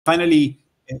finally,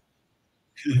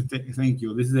 thank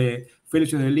you. This is the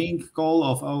Fellowship of the Link call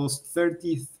of August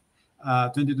 30th,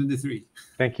 2023.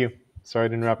 Thank you. Sorry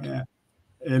to interrupt.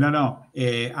 No.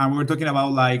 And we're talking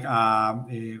about like,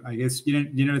 I guess,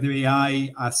 generative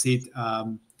AI as it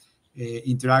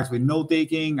interacts with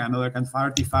note-taking and other kinds of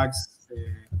artifacts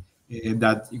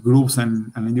that groups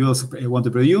and individuals want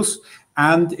to produce,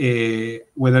 and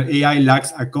whether AI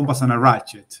lacks a compass and a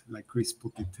ratchet, like Chris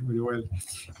put it very well.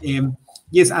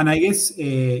 Yes, and I guess,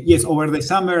 yes, over the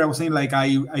summer, I was saying, like,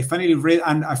 I finally read,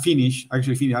 and I finished,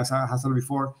 as I said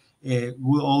before, good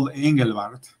old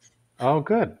Engelbart. Oh,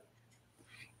 good.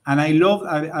 And I love,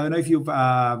 I don't know if you've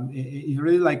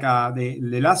really like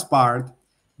the last part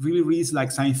really reads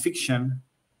like science fiction.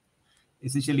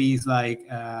 Essentially, it's like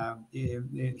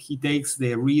he takes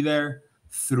the reader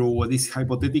through this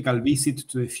hypothetical visit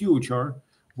to the future,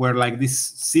 where like this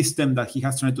system that he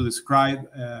has tried to describe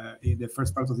in the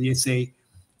first part of the essay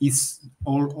is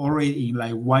already in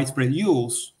like widespread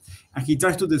use, and he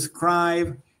tries to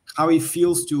describe how it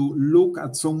feels to look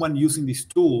at someone using this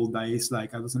tool that is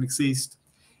like doesn't exist,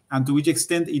 and to which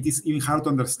extent it is even hard to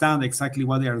understand exactly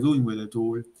what they are doing with the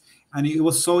tool. And it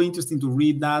was so interesting to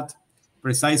read that,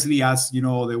 precisely as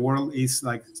the world is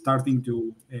like starting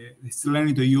to still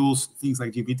learning to use things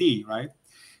like GPT, right?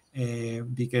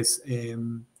 Because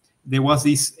there was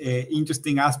this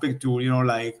interesting aspect to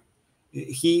like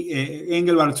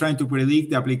Engelbart trying to predict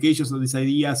the applications of these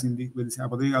ideas with this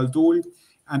hypothetical tool,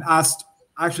 and us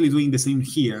actually doing the same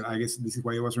here. I guess this is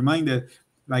why I was reminded,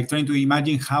 like trying to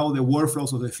imagine how the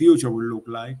workflows of the future will look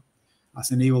like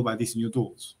as enabled by these new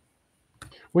tools.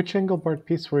 Which Engelbart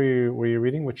piece were you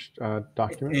reading? Which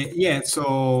document? Yeah,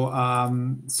 so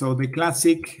the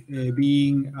classic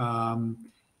being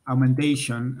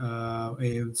augmentation.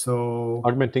 So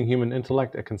Augmenting Human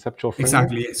Intellect, a Conceptual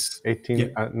Framework. Exactly, yes.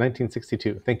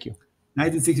 1962. Thank you.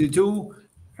 1962.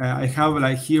 I have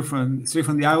like here straight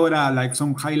from the Agora, like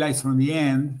some highlights from the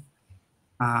end,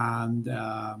 and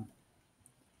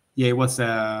yeah,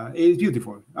 it's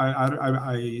beautiful.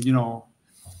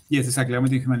 Yes, exactly. I'm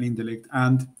with human intellect,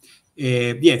 and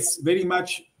yes, very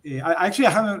much. I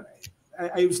haven't.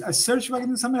 I searched back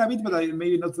in the summer a bit, but I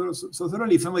maybe not so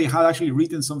thoroughly. If somebody had actually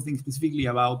written something specifically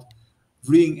about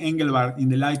reading Engelbart in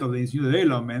the light of these new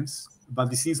developments, but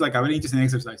this seems like a very interesting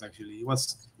exercise. Actually,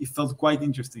 it felt quite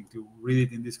interesting to read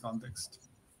it in this context.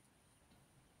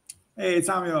 Hey,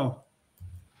 Samuel.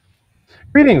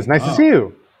 Greetings. Nice to see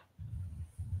you.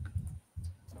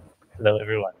 Hello,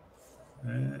 everyone.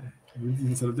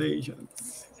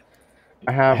 Salutations.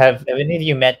 Have any of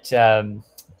you met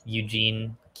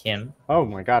Eugene Kim? Oh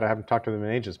my God, I haven't talked to him in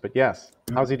ages, but yes.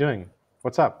 How's he doing?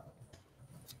 What's up?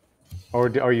 Or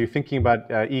are you thinking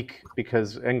about Eek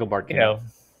because Engelbart came?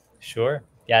 Sure.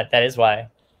 Yeah, that is why.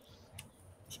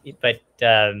 But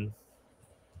I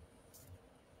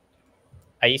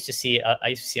used to see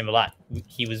him a lot.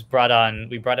 He was brought on.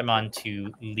 We brought him on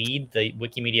to lead the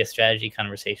Wikimedia strategy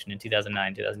conversation in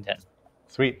 2009, 2010.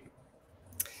 Sweet.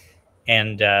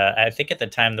 And I think at the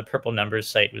time the Purple Numbers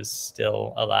site was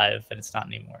still alive, but it's not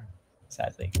anymore,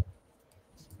 sadly.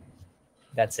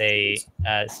 That's I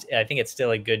think it's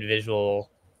still a good visual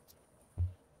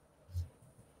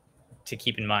to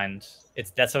keep in mind.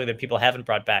 That's something that people haven't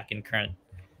brought back in current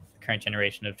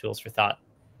generation of tools for thought.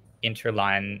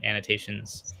 Interline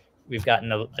annotations. We've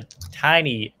gotten a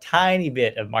tiny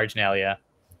bit of marginalia,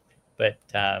 but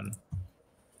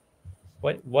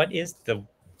what is the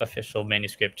official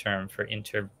manuscript term for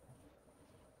interlinealia?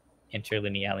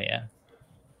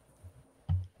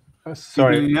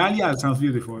 Sorry. Interlinealia sounds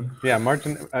beautiful. Yeah,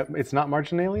 it's not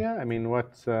marginalia. I mean,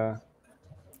 what's?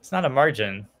 It's not a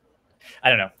margin. I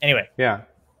don't know. Anyway. Yeah.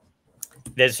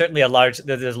 There's certainly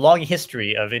there's a long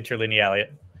history of interlinealia,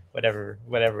 whatever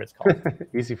it's called.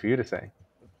 Easy for you to say.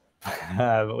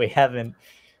 But we haven't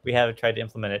tried to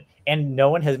implement it, and no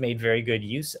one has made very good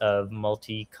use of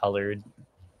multicolored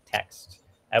text.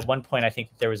 At one point, I think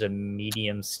there was a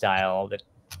Medium style that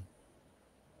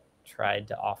tried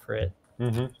to offer it.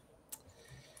 Mm-hmm.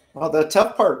 Well, the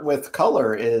tough part with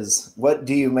color is, what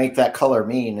do you make that color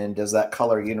mean, and does that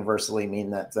color universally mean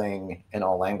that thing in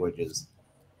all languages,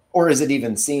 or is it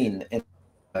even seen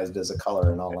as a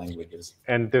color in all languages?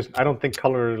 And I don't think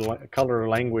color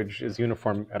language is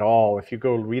uniform at all. If you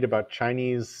go read about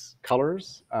Chinese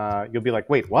colors, you'll be like,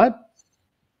 wait, what?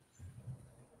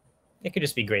 It could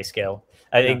just be grayscale.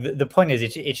 I think the point is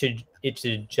it should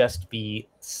just be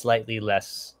slightly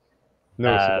less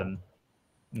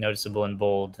noticeable and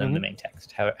bold than the main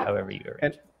text, however you arrange.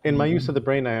 And in my use of the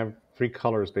brain, I have three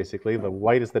colors basically. The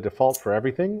white is the default for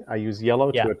everything. I use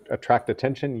yellow to attract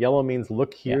attention. Yellow means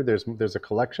look here. There's a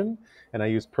collection, and I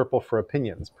use purple for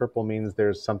opinions. Purple means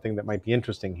there's something that might be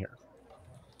interesting here.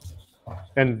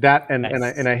 And that and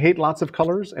I hate lots of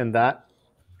colors, and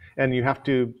you have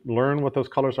to learn what those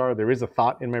colors are. There is a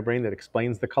thought in my brain that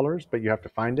explains the colors, but you have to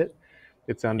find it.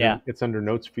 It's under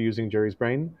notes for using Jerry's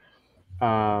brain.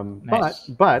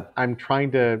 But I'm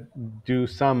trying to do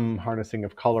some harnessing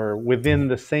of color within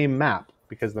the same map,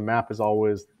 because the map is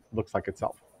always looks like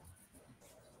itself.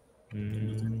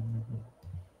 And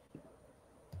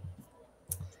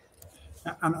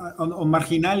on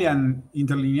Marginalia and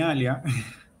Interlinealia,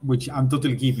 which I'm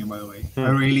totally keeping, by the way, I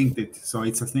already linked it, so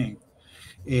it's a thing.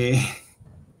 I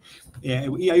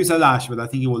use a dash, but I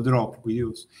think it will drop with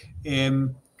use.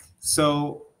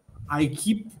 So I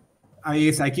keep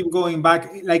going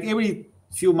back. Like every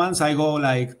few months, I go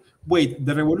like, wait,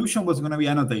 the revolution was going to be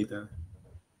annotated.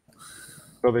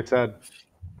 So they said.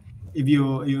 If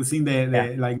you've seen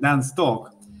the like Dan's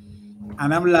talk,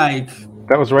 and I'm like,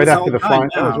 that was right after the flying.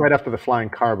 That was right after the flying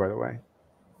car, by the way.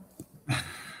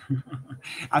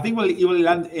 I think it will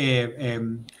land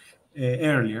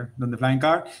earlier than the flying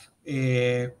car,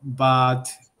 but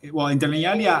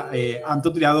Interlinealia I'm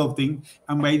totally adopting,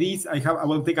 and by this I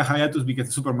will take a hiatus because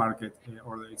the supermarket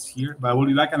order is here, but I will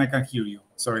be back and I can hear you.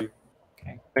 Sorry.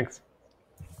 Okay, thanks.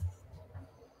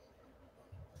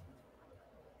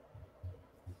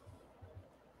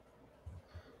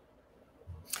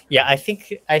 Yeah, I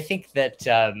think that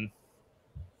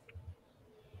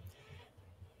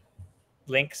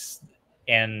links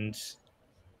and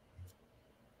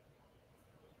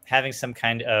having some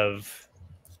kind of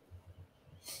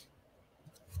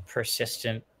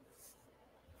persistent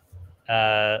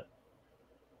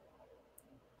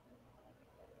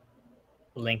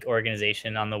link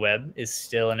organization on the web is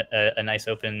still a nice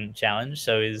open challenge.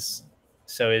 So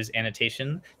is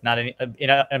annotation. Not any, in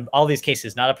all these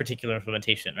cases, not a particular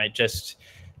implementation, right? Just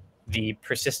the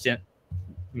persistent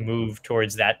move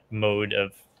towards that mode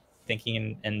of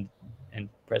thinking and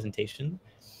presentation.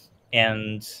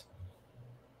 And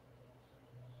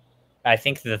I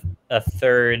think a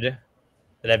third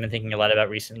that I've been thinking a lot about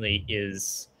recently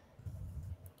is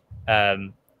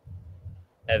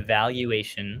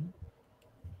evaluation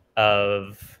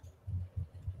of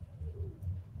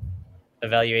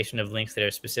links that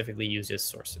are specifically used as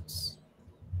sources,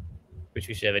 which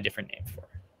we should have a different name for.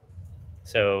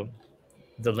 So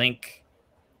the link,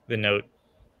 the note,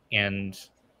 and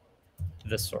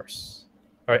the source,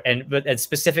 but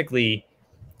specifically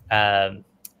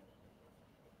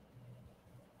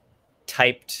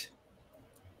typed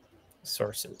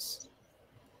sources.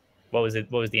 What was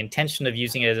the intention of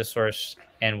using it as a source,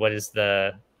 and what is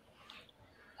the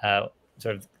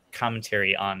sort of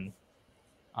commentary on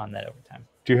that over time?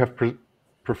 Do you have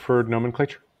preferred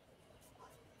nomenclature?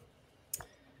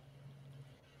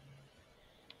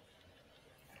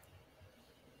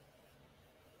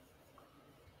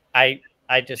 I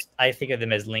think of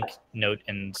them as link, note,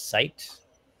 and site,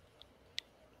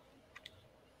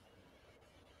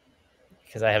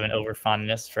 because I have an over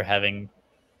fondness for having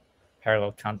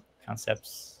parallel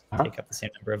concepts take up the same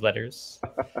number of letters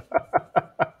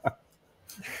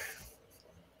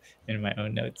in my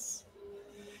own notes.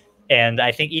 And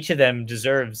I think each of them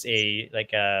deserves a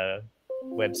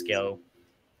web scale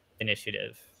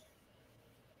initiative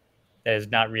that is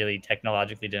not really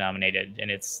technologically denominated, and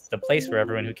it's the place where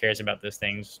everyone who cares about those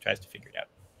things tries to figure it out.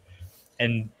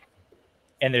 And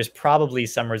there's probably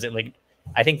some like,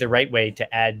 I think the right way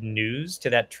to add news to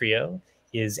that trio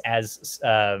is as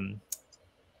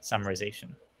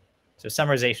summarization. So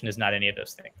summarization is not any of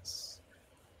those things.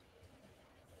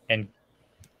 And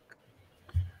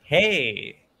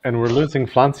hey. And we're losing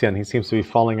Flancian. He seems to be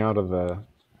falling out of the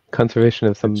conservation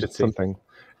of something.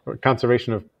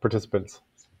 Conservation of participants.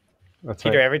 That's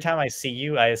Peter, right. every time I see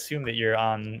you, I assume that you're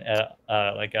on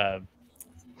like a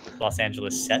Los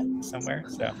Angeles set somewhere.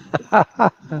 So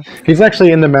he's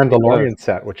actually in the Mandalorian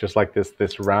set, which is like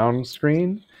this round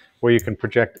screen where you can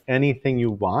project anything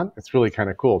you want. It's really kind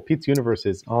of cool. Pete's universe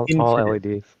is all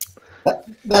LEDs.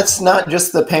 That's not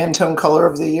just the Pantone color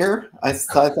of the year. I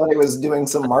thought it was doing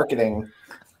some marketing.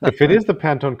 If it is the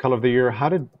Pantone color of the year, how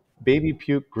did Baby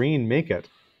Puke Green make it?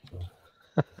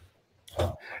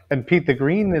 And Pete, the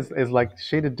green is like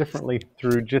shaded differently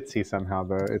through Jitsi somehow.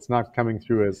 It's not coming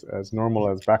through as normal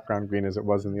as background green as it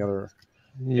was in the other.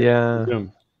 Yeah.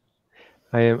 Zoom.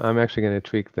 I'm actually going to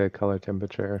tweak the color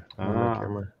temperature on my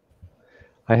camera.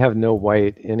 I have no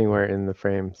white anywhere in the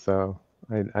frame, so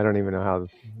I don't even know how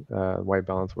white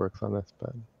balance works on this.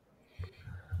 But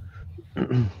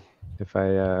if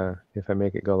I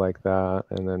make it go like that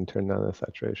and then turn down the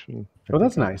saturation. Oh,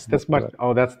 that's nice. That's much.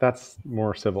 Oh, that's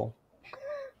more civil.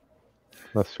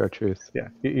 Less chartreuse. Yeah,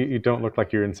 you don't look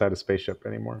like you're inside a spaceship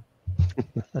anymore.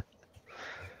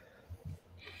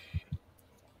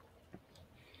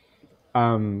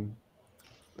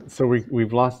 So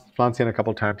we've lost Flancian a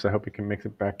couple times. I hope he can make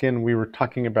it back in. We were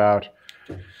talking about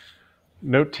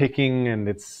note-taking and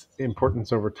its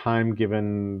importance over time,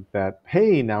 given that,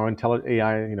 hey, now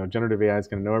AI, generative AI is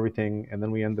going to know everything. And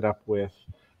then we ended up with,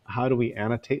 how do we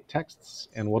annotate texts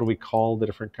and what do we call the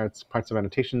different parts of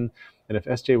annotation? And if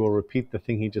SJ will repeat the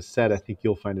thing he just said, I think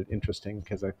you'll find it interesting,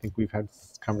 because I think we've had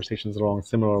conversations along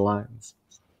similar lines.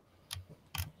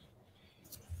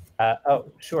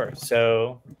 Oh, sure.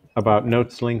 So about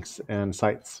notes, links, and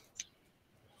sites.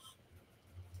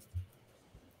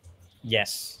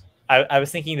 Yes. I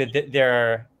was thinking that there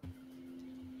are.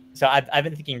 So I've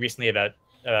been thinking recently about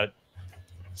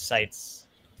sites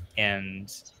and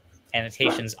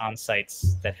annotations on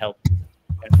sites that help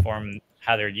inform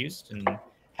how they're used and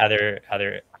how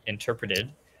they're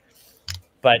interpreted.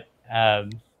 But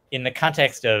in the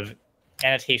context of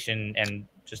annotation and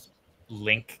just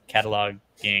link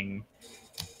cataloging,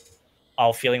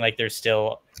 all feeling like there's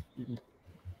still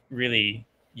really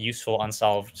useful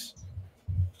unsolved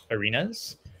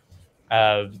arenas.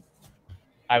 I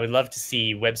would love to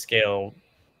see web scale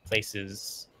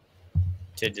places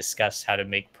to discuss how to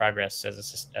make progress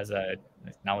as a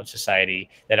knowledge society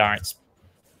that aren't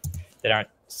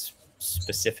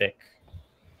specific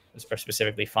or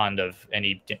specifically fond of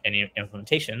any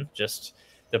implementation, just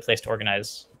the place to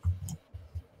organize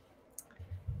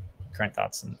current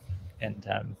thoughts and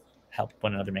help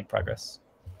one another make progress.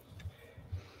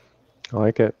 I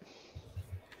like it.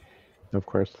 Of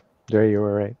course, Jerry, you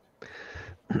were right.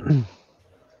 and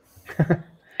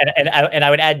I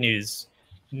would add news.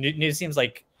 News seems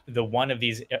like the one of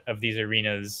these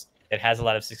arenas that has a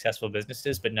lot of successful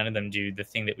businesses, but none of them do the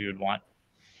thing that we would want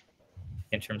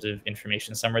in terms of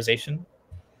information summarization.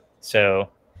 So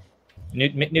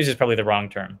news is probably the wrong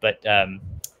term, but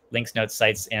links, notes,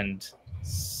 sites, and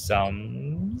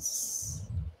sums.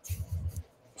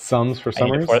 Sums for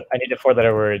summaries? I need a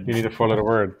four-letter word. You need a four-letter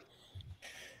word.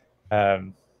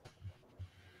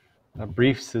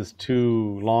 Briefs is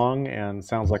too long and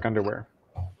sounds like underwear.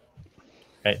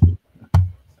 Right.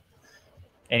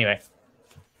 Anyway.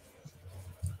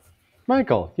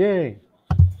 Michael, yay.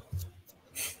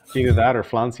 Either that or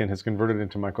Flancian has converted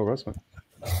into Michael Grossman.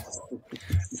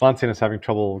 Flancian is having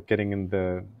trouble getting in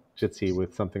the Jitsi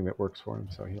with something that works for him,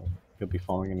 so he'll be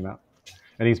falling in and out.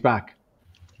 And he's back.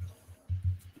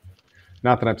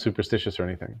 Not that I'm superstitious or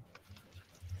anything.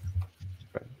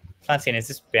 But Flancian, is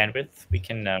this bandwidth? We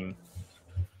can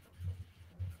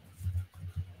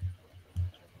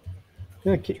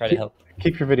try to help.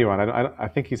 Keep your video on. I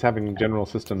think he's having general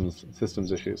systems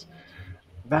issues.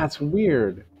 That's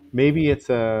weird. Maybe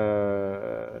it's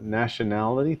a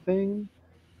nationality thing.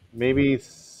 Maybe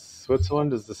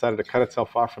Switzerland has decided to cut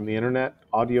itself off from the internet,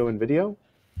 audio and video.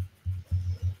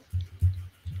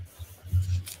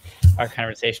 Our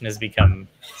conversation has become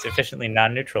sufficiently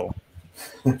non-neutral.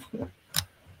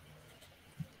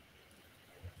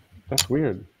 That's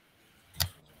weird.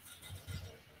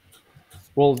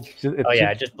 Well,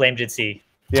 I just blamed Jitsi.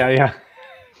 Yeah.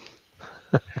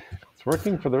 It's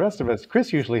working for the rest of us.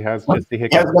 Chris usually has Jitsi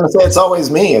hiccups. I was going to say, it's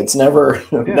always me. It's never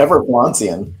never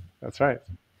Flancian. That's right.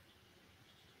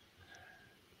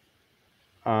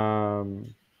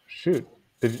 Shoot.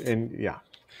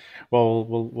 Well,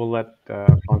 we'll let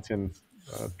Flancian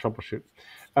troubleshoot.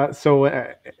 So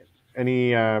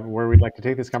where we'd like to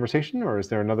take this conversation, or is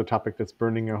there another topic that's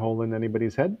burning a hole in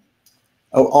anybody's head?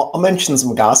 Oh, I'll mention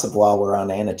some gossip while we're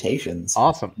on annotations.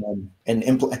 Awesome. And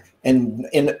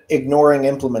ignoring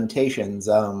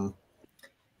implementations.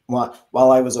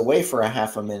 While I was away for a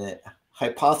half a minute,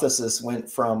 Hypothesis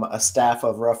went from a staff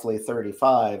of roughly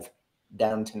 35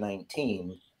 down to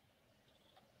 19.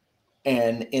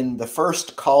 And in the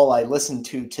first call I listened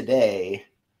to today,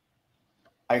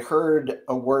 I heard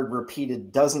a word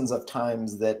repeated dozens of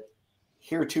times that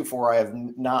heretofore I have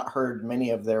not heard many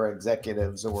of their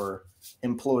executives or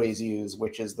employees use,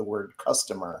 which is the word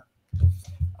customer.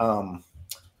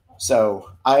 So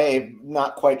I'm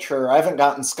not quite sure. I haven't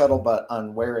gotten scuttlebutt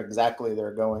on where exactly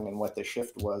they're going and what the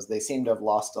shift was. They seem to have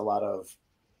lost a lot of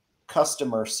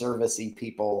customer servicey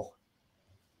people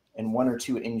and one or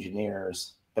two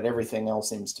engineers, but everything else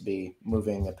seems to be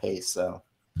moving apace. So,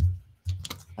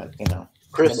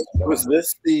 Chris, was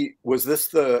this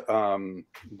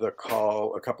the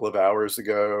call a couple of hours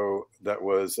ago that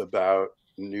was about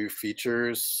new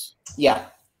features? Yeah.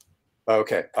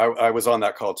 Okay, I was on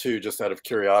that call too, just out of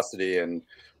curiosity, and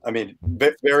I mean,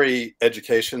 very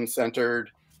education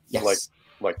centered, Yes.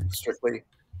 like strictly.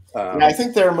 Yeah, I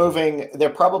think they're moving. They're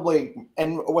probably,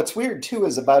 and what's weird too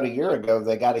is about a year ago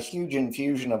they got a huge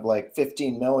infusion of like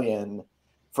 15 million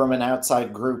from an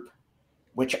outside group,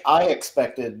 which I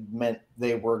expected meant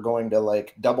they were going to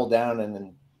like double down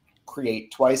and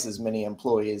create twice as many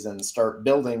employees and start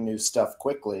building new stuff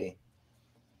quickly.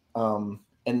 And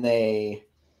they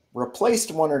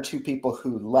replaced one or two people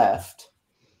who left.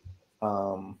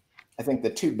 I think the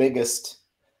two biggest,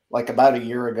 like about a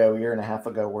year and a half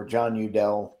ago, were John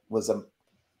Udell was a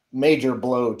major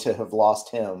blow to have lost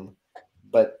him.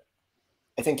 But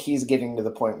I think he's getting to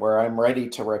the point where I'm ready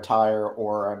to retire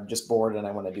or I'm just bored and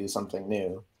I want to do something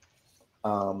new.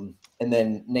 And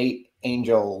then Nate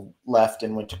Angel left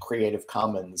and went to Creative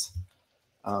Commons,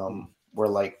 were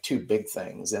like two big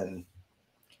things. And,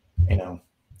 you know,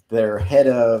 their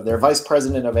vice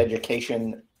president of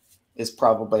education is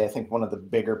probably, I think, one of the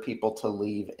bigger people to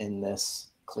leave in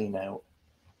this clean out.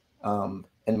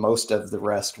 And most of the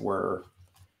rest were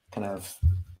kind of,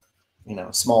 you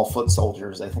know, small foot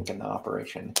soldiers, I think, in the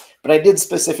operation. But I did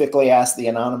specifically ask the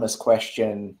anonymous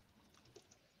question.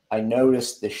 I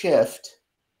noticed the shift.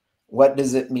 What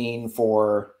does it mean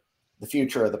for the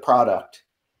future of the product?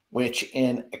 Which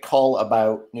in a call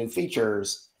about new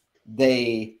features,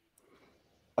 they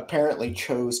apparently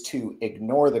chose to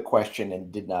ignore the question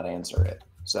and did not answer it.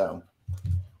 So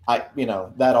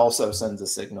that also sends a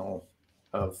signal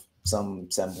of some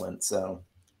semblance. So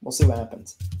we'll see what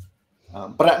happens.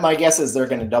 But my guess is they're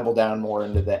going to double down more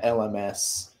into the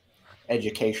LMS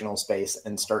educational space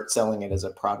and start selling it as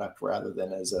a product rather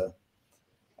than as a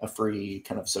free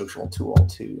kind of social tool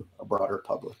to a broader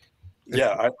public.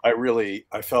 Yeah,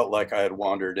 I felt like I had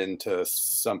wandered into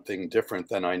something different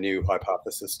than I knew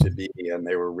Hypothesis to be, and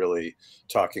they were really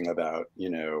talking about,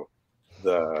 you know,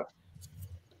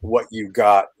 what you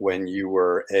got when you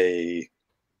were a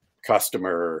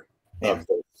customer of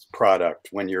this product,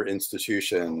 when your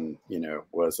institution, you know,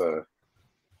 was a.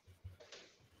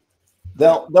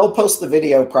 They'll post the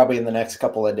video probably in the next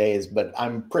couple of days, but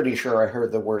I'm pretty sure I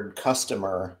heard the word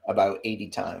customer about 80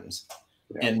 times.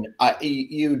 Yeah. And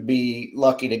you'd be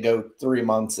lucky to go 3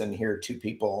 months and hear two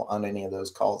people on any of those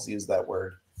calls use that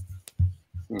word.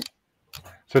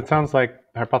 So it sounds like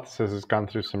Hypothesis has gone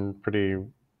through some pretty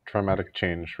traumatic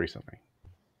change recently.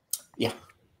 Yeah.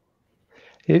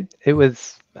 It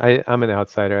was, I'm an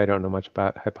outsider. I don't know much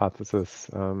about Hypothesis.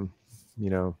 You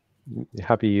know,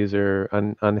 happy user,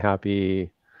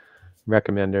 unhappy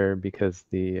recommender because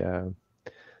the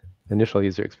initial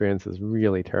user experience is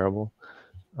really terrible.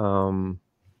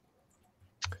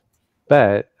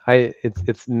 But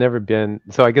it's never been,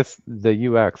 so I guess the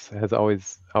UX has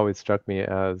always struck me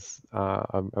as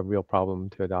a real problem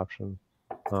to adoption.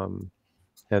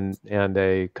 And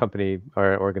a company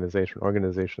or organization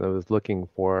that was looking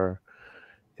for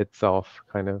itself,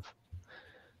 kind of.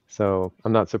 So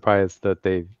I'm not surprised that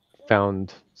they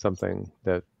found something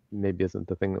that maybe isn't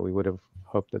the thing that we would have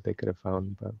hoped that they could have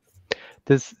found.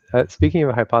 But speaking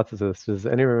of Hypothesis, does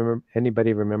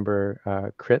anybody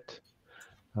remember Crit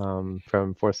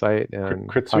from Foresight and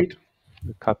Crit Suite?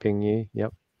 Copying Yi?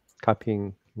 Yep,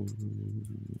 copying.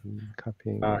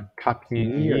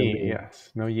 Copying Yi, yes,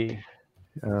 no Yi.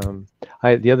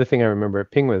 The other thing I remember,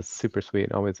 Ping was super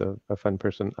sweet, always a fun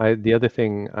person. The other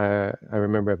thing I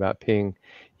remember about Ping,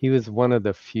 he was one of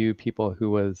the few people who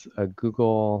was a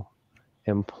Google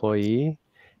employee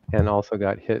and also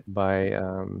got hit by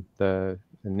the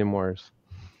NIM Wars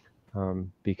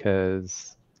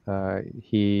because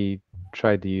he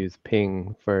tried to use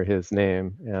Ping for his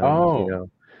name, and you know,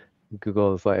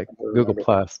 Google is like Google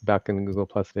Plus back in Google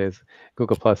Plus days.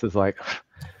 Google Plus is like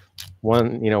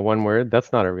one word,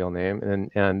 that's not a real name,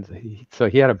 and so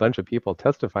he had a bunch of people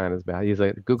testify on his behalf. He's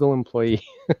like Google employee,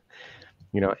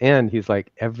 you know, and he's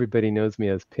like, everybody knows me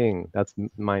as Ping. That's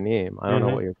my name. I don't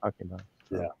know what you're talking about.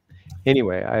 So, yeah.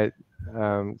 Anyway,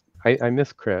 I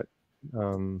miss Crit. I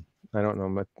don't know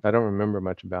much. I don't remember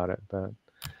much about it, but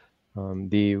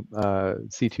the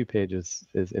C2 page is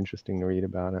interesting to read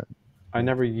about it. I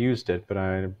never used it, but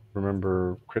I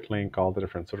remember CritLink, all the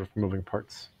different sort of moving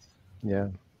parts. Yeah.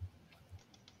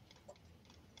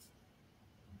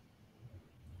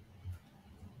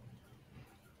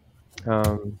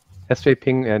 SJ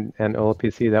Ping and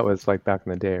OLPC, that was like back in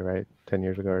the day, right? 10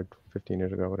 years ago or 15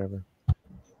 years ago, whatever.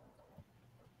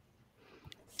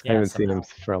 Yeah, I haven't seen him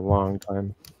for a long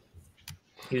time.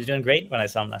 He was doing great when I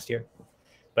saw him last year,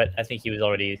 but I think he was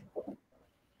already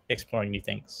exploring new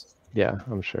things. Yeah,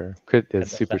 I'm sure. Crit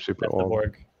is super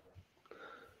old.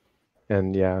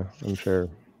 And yeah, I'm sure.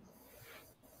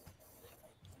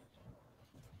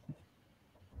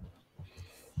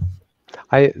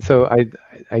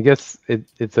 I guess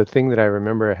it's a thing that I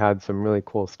remember had some really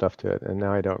cool stuff to it, and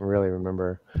now I don't really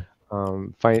remember.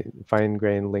 Fine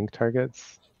grain link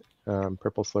targets,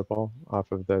 purple slurple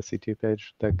off of the C2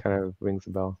 page. That kind of rings a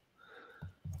bell.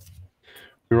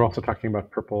 We were also talking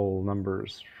about purple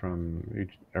numbers from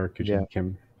Eric Eugene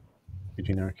Kim.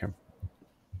 Eugene Eric Kim.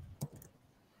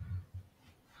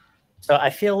 So I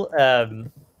feel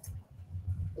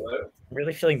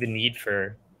really feeling the need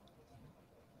for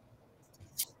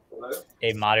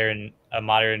a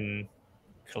modern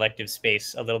collective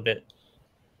space, a little bit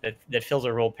that fills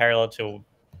a role parallel to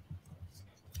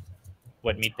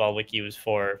what Meatball Wiki was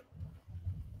for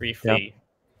briefly,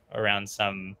 around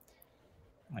some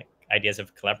like ideas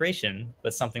of collaboration,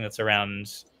 but something that's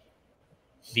around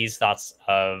these thoughts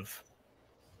of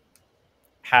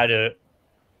how to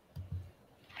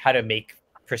make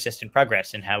persistent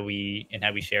progress in how we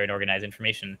share and organize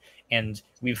information. And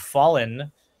we've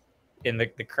fallen in the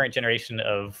current generation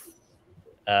of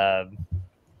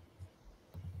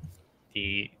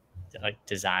the like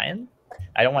design.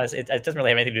 I don't want to say it doesn't really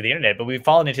have anything to do with the internet, but we've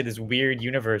fallen into this weird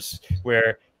universe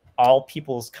where all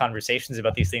people's conversations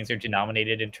about these things are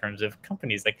denominated in terms of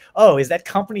companies. Like, oh, is that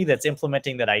company that's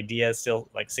implementing that idea still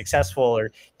like successful,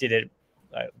 or did it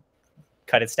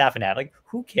cut its staff in half? Like,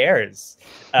 who cares?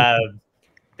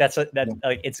 That's like,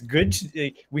 it's good.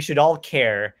 We should all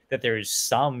care that there is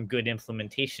some good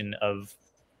implementation of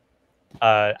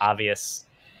obvious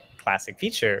classic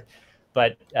feature,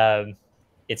 but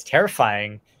it's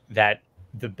terrifying that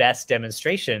the best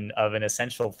demonstration of an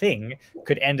essential thing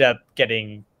could end up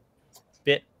getting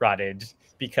bit rotted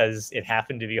because it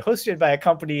happened to be hosted by a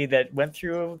company that went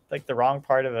through like the wrong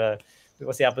part of a,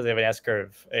 what's the opposite of an S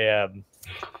curve? An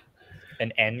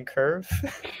N curve.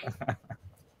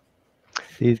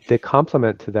 The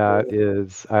complement to that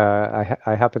is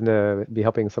I happened to be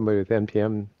helping somebody with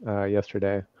NPM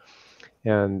yesterday,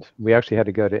 and we actually had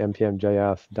to go to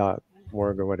npmjs.org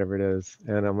or whatever it is,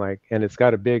 and I'm like, and it's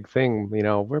got a big thing, you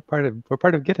know, we're part of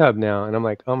GitHub now, and I'm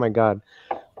like, oh my God,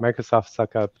 Microsoft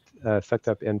sucked up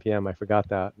NPM. I forgot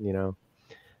that, you know.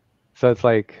 So it's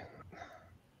like,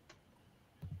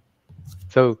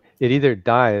 so it either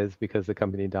dies because the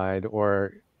company died,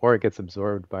 or it gets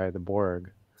absorbed by the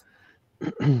Borg.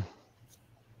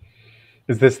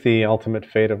 Is this the ultimate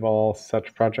fate of all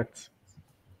such projects?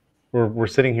 We're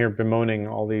sitting here bemoaning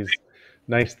all these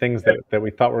nice things that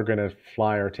we thought were going to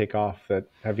fly or take off that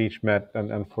have each met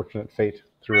an unfortunate fate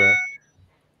through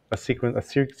a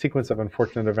sequence of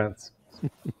unfortunate events.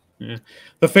 Yeah.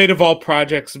 The fate of all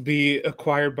projects be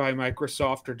acquired by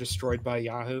Microsoft or destroyed by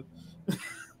Yahoo.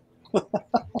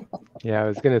 Yeah, I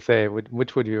was going to say,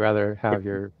 which would you rather have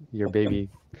your baby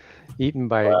eaten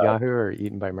by Yahoo or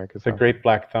eaten by Microsoft? The great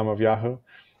black thumb of Yahoo.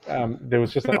 There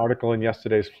was just an article in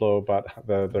yesterday's Flow about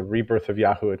the rebirth of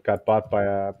Yahoo. It got bought by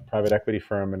a private equity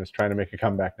firm and is trying to make a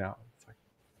comeback now. It's like,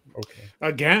 okay.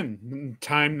 Again,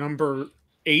 time number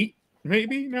 8,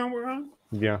 maybe now we're on.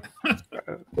 Yeah.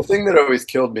 The thing that always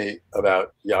killed me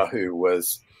about Yahoo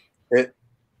was it,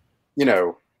 you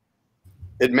know,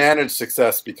 it managed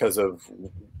success because of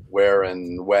where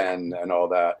and when and all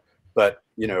that. But,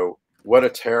 you know, what a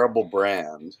terrible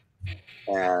brand.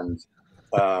 And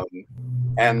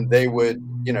they would,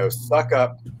 you know, suck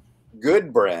up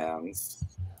good brands,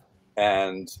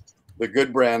 and the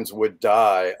good brands would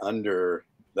die under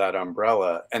that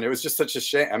umbrella. And it was just such a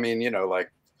shame. I mean, you know,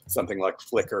 like something like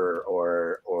Flickr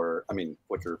or I mean,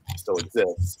 Flickr still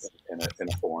exists in a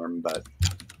form, but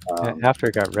after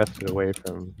it got wrested away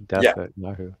from death at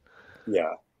Yahoo.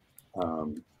 Yeah.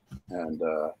 And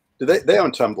do they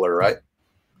own Tumblr, right?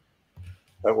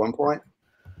 At one point?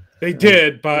 They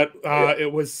did, but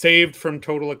it was saved from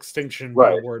total extinction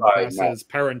by WordPress's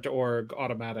parent org,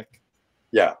 Automatic.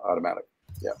 Yeah, Automatic.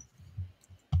 Yeah.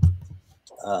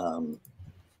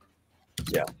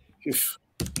 Yeah.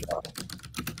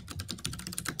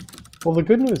 Well, the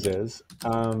good news is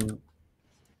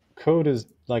code is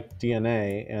like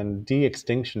DNA, and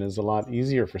de-extinction is a lot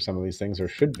easier for some of these things, or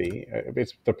should be.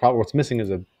 It's the problem. What's missing is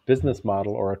a business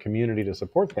model or a community to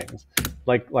support things.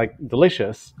 Like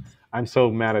Delicious. I'm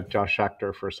so mad at Josh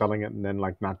Schachter for selling it and then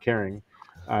like not caring.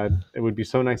 It would be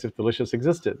so nice if Delicious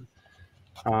existed,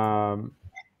 and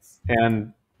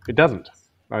it doesn't.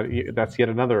 That's yet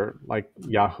another like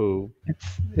Yahoo.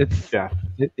 It's death.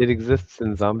 It exists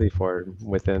in zombie form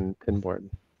within Pinboard.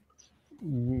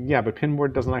 Yeah, but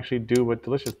Pinboard doesn't actually do what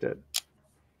Delicious did.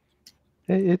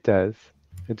 It does.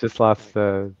 It just lost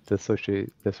the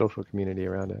social community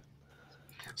around it.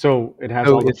 So it has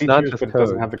all the features, but it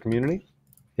doesn't have the community?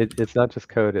 It's not just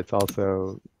code. It's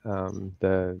also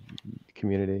the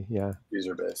community. Yeah.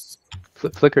 User base.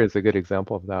 Flickr is a good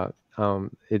example of that.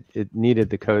 it needed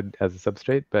the code as a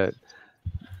substrate, but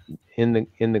in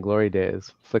the glory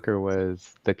days, Flickr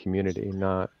was the community,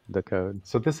 not the code.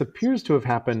 So this appears to have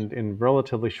happened in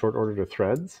relatively short order to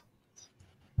Threads.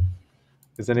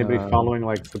 Is anybody following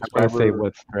like subscriber? I'm gonna say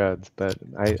what's Threads, but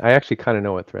I actually kind of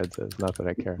know what Threads is. Not that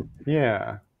I care.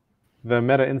 Yeah, the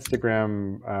Meta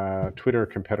Instagram Twitter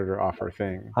competitor offer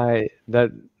thing.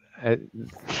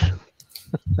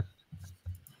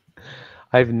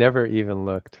 I've never even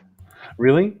looked.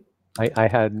 Really? I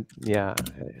had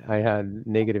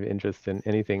negative interest in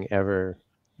anything ever.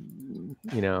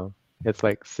 You know, it's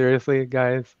like, seriously,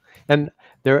 guys. And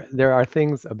there are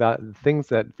things that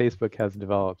Facebook has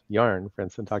developed. Yarn, for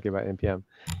instance, talking about NPM.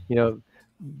 You know,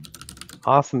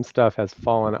 awesome stuff has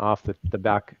fallen off the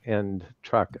back end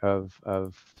truck of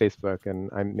Facebook, and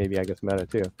I guess Meta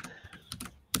too.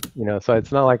 You know, so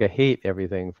it's not like I hate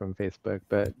everything from Facebook,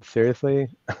 but seriously,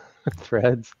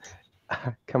 Threads,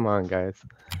 come on, guys.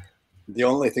 The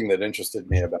only thing that interested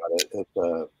me about it is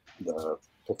the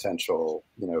potential,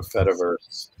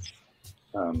 Fediverse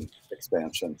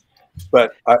expansion.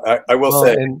 But I will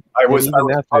say, I was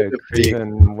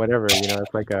even whatever,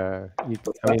 it's like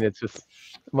it's just,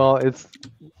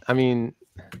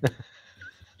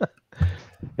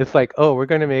 it's like, oh, we're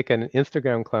going to make an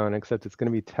Instagram clone, except it's going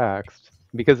to be text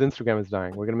because Instagram is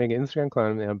dying. We're going to make an Instagram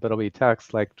clone, but it'll be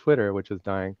text like Twitter, which is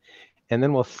dying. And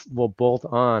then we'll bolt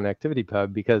on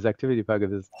ActivityPub because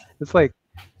ActivityPub is, it's like,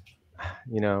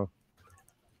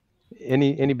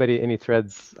 any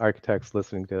Threads architects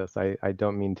listening to this, I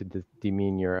don't mean to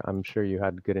demean your, I'm sure you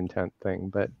had good intent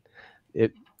thing, but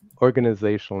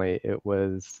organizationally, it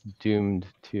was doomed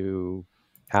to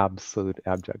absolute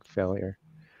abject failure.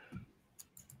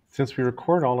 Since we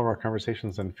record all of our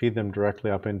conversations and feed them directly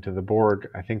up into the board,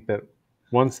 I think that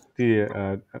once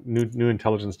the new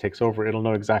intelligence takes over, it'll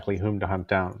know exactly whom to hunt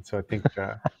down. So I think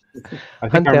our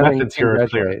methods here are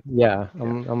clear. Yeah,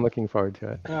 I'm looking forward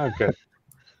to it. Oh, good.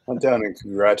 Hunt down and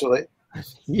congratulate.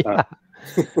 Yeah.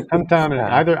 Hunt down and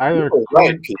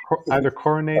either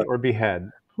coronate or behead.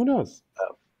 Who knows?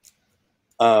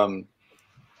 Well,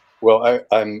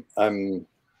 I'm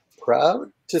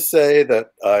proud to say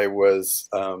that I was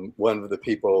one of the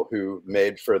people who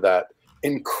made for that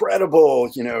incredible,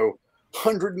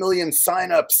 100 million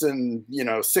signups in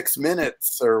 6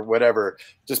 minutes or whatever,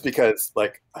 just because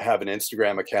like I have an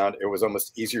Instagram account. It was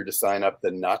almost easier to sign up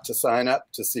than not to sign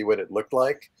up to see what it looked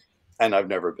like, and I've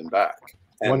never been back.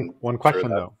 And one question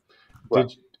though,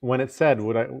 when it said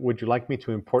would you like me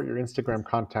to import your Instagram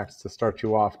contacts to start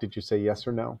you off, did you say yes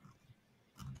or no?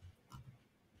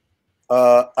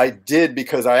 I did,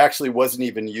 because I actually wasn't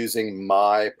even using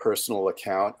my personal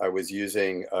account. I was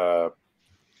using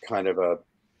kind of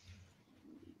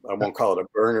I won't call it a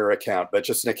burner account, but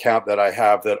just an account that I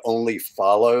have that only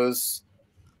follows,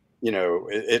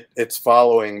 it's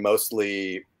following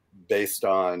mostly based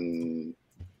on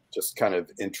just kind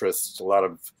of interest, a lot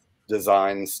of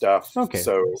design stuff. Okay.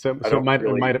 So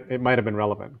it might have been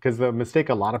relevant, because the mistake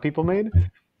a lot of people made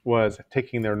was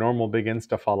taking their normal big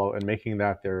Insta follow and making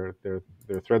that their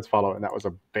Threads follow, and that was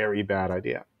a very bad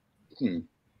idea.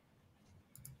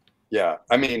 Yeah,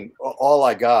 I mean, all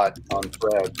I got on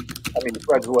Threads,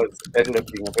 Threads ended up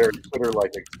being a very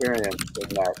Twitter-like experience in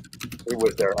that it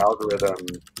was their algorithm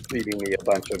feeding me a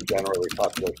bunch of generally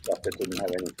popular stuff that didn't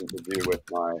have anything to do with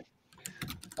my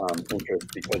interest,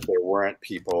 because there weren't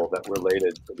people that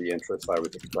related to the interests I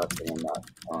was expressing in that.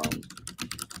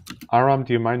 Aram,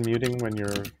 do you mind muting when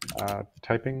you're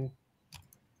typing?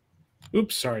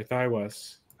 Oops, sorry, thought I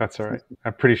was. That's all right.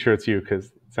 I'm pretty sure it's you, because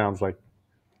it sounds like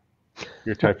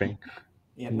you're typing.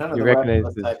 Yeah, none of the rest of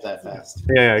us type that fast.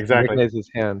 Yeah, exactly. You recognize his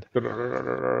hand.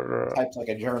 Types like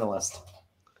a journalist.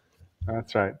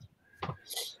 That's right.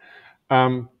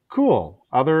 Cool.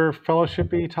 Other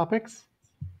fellowship-y topics?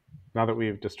 Now that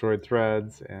we've destroyed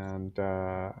Threads and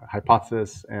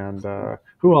Hypothesis, and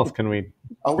who else can we?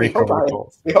 We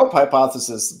hope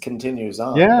Hypothesis continues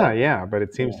on. Yeah, but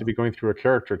it seems to be going through a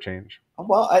character change.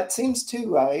 Well, it seems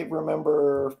to. I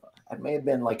remember it may have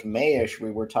been like Mayish.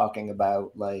 We were talking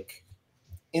about like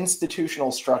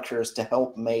institutional structures to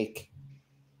help make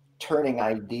turning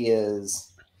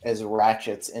ideas as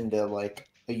ratchets into like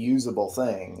a usable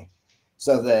thing,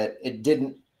 so that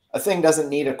a thing doesn't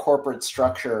need a corporate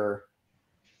structure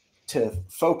to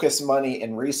focus money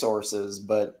and resources,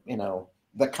 but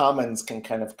the commons can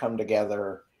kind of come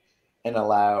together and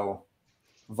allow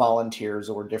volunteers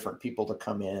or different people to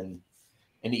come in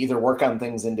and either work on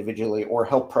things individually or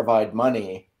help provide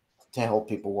money to help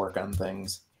people work on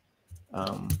things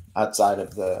outside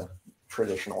of the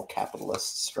traditional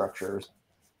capitalist structures.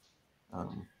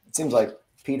 It seems like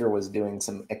Peter was doing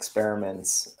some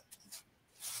experiments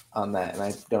on that, and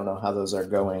I don't know how those are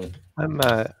going.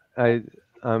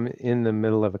 I'm in the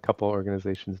middle of a couple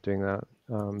organizations doing that.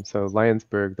 So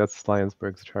Lionsburg, that's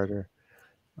Lionsburg's charter,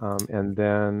 and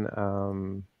then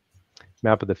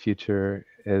Map of the Future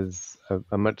is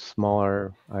a much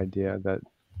smaller idea that,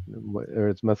 or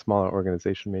it's a much smaller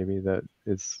organization maybe that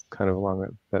is kind of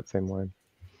along that same line.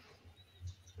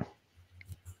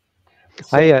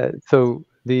 So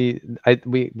we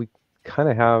kind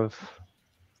of have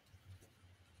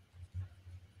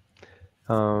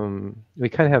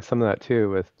some of that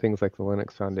too with things like the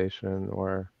Linux Foundation,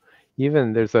 or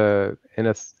even there's a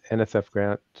NSF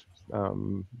grant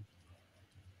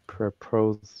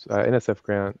NSF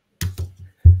grant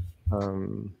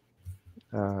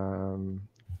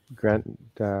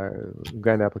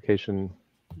grant application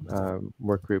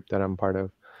work group that I'm part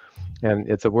of, and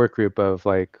it's a work group of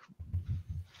like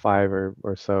 5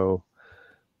 or so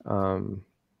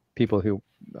people who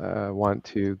want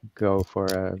to go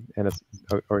for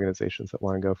organizations that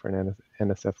want to go for an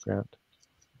NSF grant.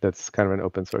 That's kind of an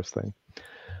open source thing.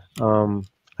 So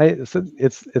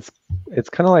it's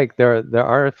kind of like there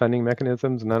are funding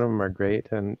mechanisms. None of them are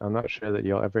great, and I'm not sure that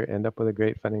you'll ever end up with a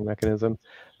great funding mechanism.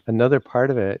 Another part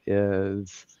of it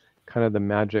is kind of the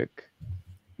magic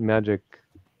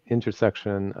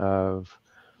intersection of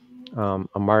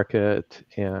a market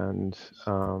and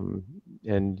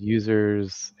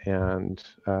users and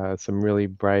some really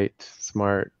bright,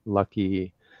 smart,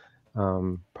 lucky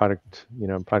product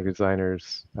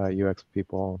designers, UX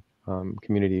people,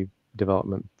 community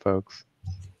development folks.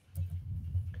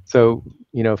 So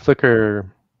Flickr,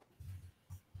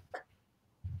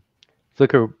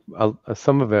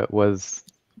 some of it was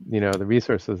the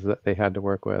resources that they had to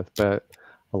work with, but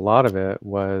a lot of it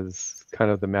was kind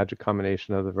of the magic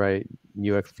combination of the right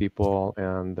UX people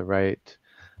and the right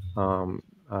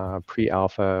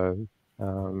pre-alpha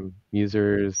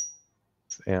users,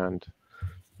 and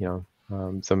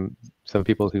some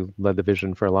people who led the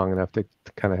vision for long enough to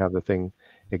kind of have the thing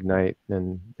ignite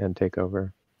and take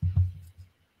over.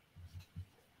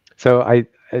 So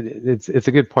it's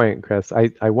a good point, Chris.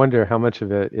 I wonder how much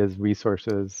of it is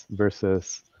resources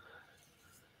versus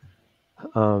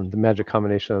the magic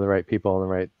combination of the right people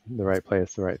in the right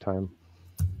place, the right time.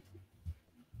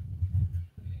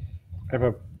 I have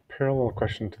a parallel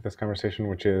question to this conversation,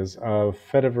 which is of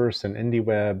Fediverse and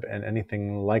IndieWeb and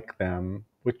anything like them,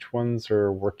 which ones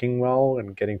are working well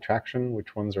and getting traction,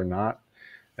 which ones are not,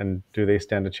 and do they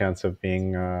stand a chance of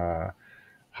being a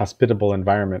hospitable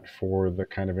environment for the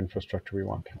kind of infrastructure we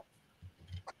want?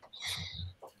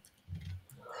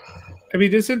 I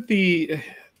mean,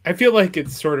 I feel like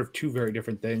it's sort of two very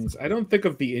different things. I don't think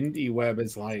of the IndieWeb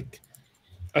as like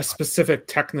a specific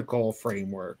technical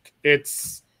framework.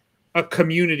 It's a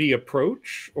community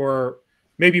approach, or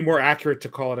maybe more accurate to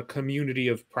call it a community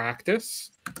of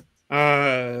practice.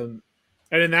 And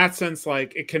in that sense,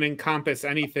 like, it can encompass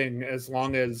anything as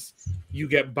long as you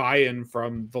get buy-in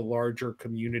from the larger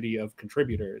community of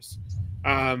contributors.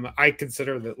 I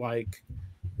consider that, like,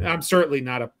 I'm certainly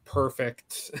not a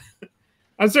perfect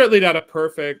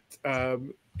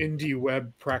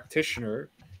IndieWeb practitioner,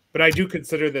 but I do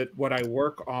consider that what I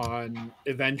work on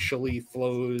eventually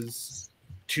flows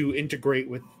to integrate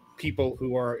with people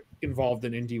who are involved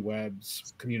in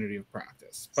IndieWeb's community of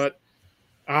practice. But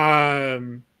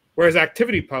whereas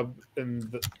ActivityPub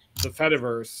and the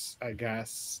Fediverse, I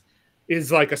guess,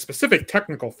 is like a specific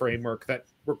technical framework that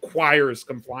requires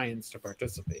compliance to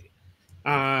participate.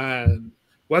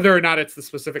 Whether or not it's the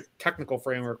specific technical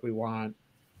framework we want,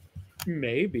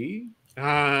 maybe.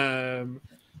 I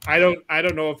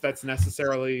don't know if that's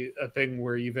necessarily a thing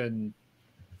we're even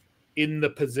in the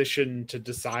position to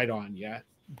decide on yet.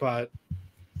 But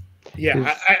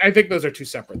yeah, I think those are two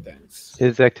separate things.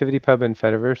 Is ActivityPub and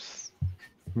Fediverse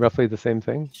roughly the same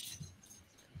thing?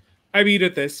 I mean,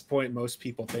 at this point, most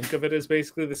people think of it as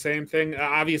basically the same thing.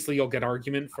 Obviously, you'll get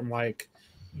argument from like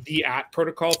the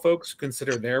 @protocol folks who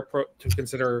consider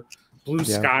consider Blue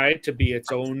Sky to be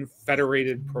its own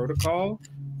federated protocol,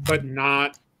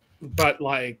 but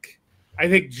like, I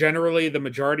think generally the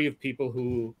majority of people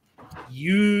who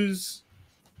use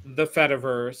the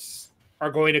Fediverse are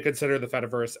going to consider the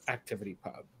Fediverse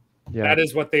ActivityPub. Yeah. That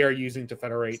is what they are using to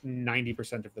federate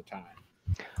 90% of the time.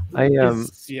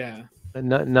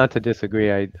 Not to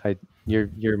disagree.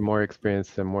 You're more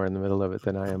experienced and more in the middle of it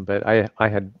than I am, but I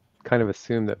had kind of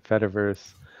assumed that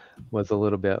Fediverse was a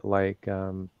little bit like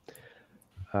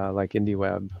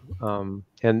IndieWeb, and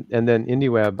then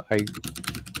IndieWeb,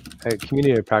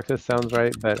 community of practice sounds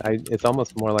right, but it's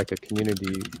almost more like a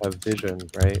community of vision,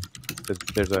 right?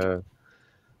 There's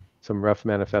some rough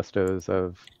manifestos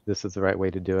of this is the right way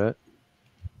to do it.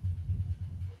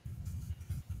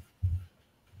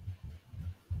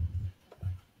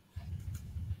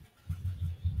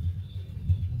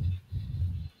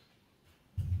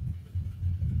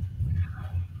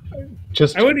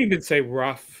 Just I wouldn't even say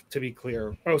rough, to be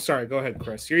clear. Oh, sorry. Go ahead,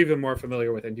 Chris. You're even more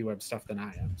familiar with indie web stuff than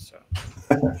I am. So,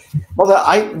 well,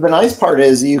 the nice part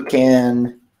is you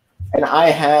can, and I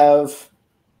have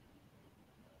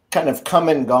kind of come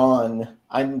and gone.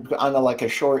 I'm on like a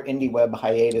short indie web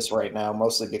hiatus right now,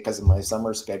 mostly because of my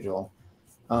summer schedule.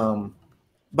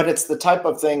 But it's the type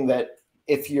of thing that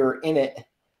if you're in it,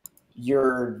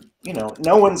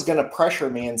 no one's going to pressure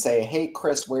me and say, hey,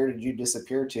 Chris, where did you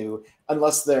disappear to?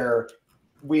 Unless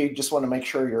we just want to make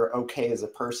sure you're okay as a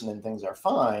person and things are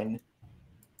fine.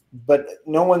 But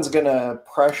no one's going to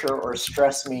pressure or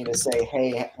stress me to say,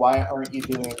 hey, why aren't you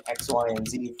doing X, Y, and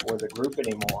Z for the group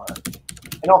anymore?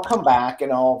 And I'll come back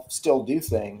and I'll still do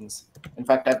things. In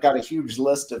fact, I've got a huge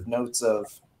list of notes of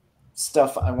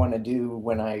stuff I want to do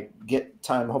when I get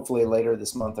time, hopefully later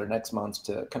this month or next month,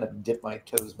 to kind of dip my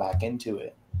toes back into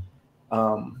it.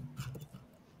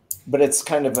 But it's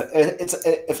kind of,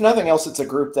 if nothing else, it's a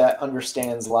group that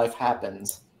understands life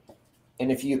happens.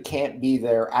 And if you can't be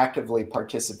there actively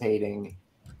participating,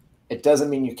 it doesn't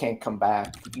mean you can't come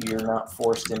back. You're not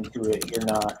forced into it.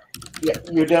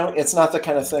 It's not the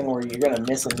kind of thing where you're going to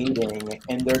miss a meeting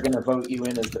and they're going to vote you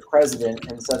in as the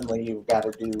president and suddenly you've got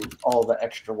to do all the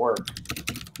extra work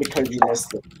because you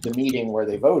missed the meeting where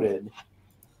they voted.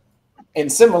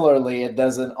 And similarly, it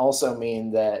doesn't also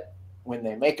mean that when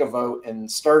they make a vote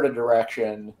and start a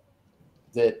direction,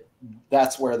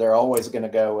 that's where they're always going to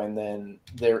go, and then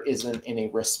there isn't any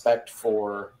respect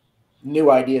for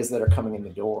new ideas that are coming in the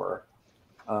door.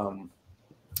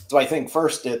 So I think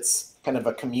first it's kind of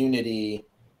a community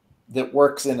that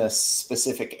works in a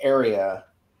specific area,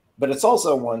 but it's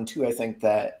also one too, I think,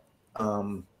 that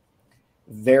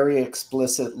very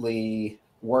explicitly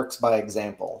works by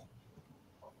example.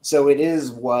 So it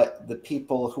is what the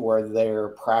people who are there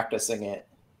practicing it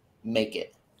make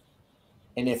it.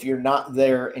 And if you're not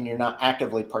there and you're not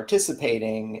actively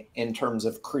participating in terms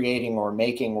of creating or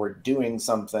making or doing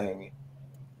something,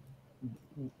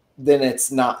 then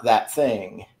it's not that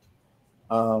thing.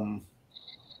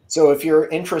 So if you're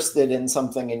interested in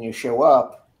something and you show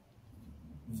up,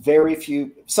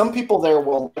 some people there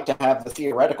will like to have the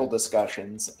theoretical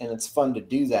discussions, and it's fun to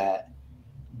do that.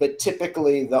 But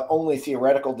typically the only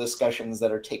theoretical discussions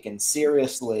that are taken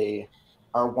seriously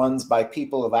are ones by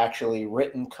people who've actually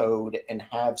written code and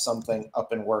have something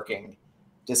up and working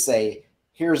to say,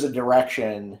 here's a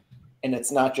direction, and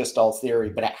it's not just all theory,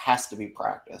 but it has to be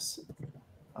practice.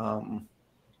 And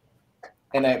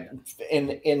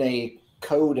in a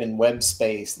code and web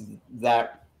space,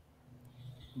 that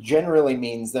generally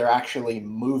means they're actually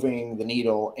moving the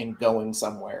needle and going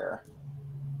somewhere.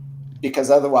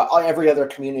 Because otherwise, every other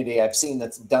community I've seen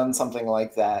that's done something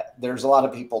like that, there's a lot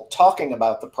of people talking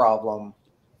about the problem,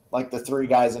 like the 3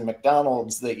 guys in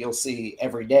McDonald's that you'll see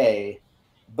every day,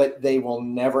 but they will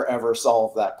never, ever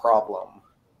solve that problem.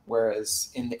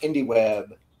 Whereas in the indie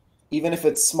web, even if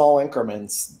it's small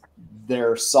increments,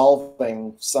 they're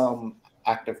solving some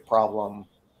active problem,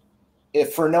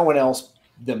 if for no one else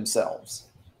themselves.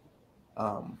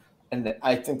 And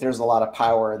I think there's a lot of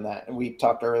power in that. And we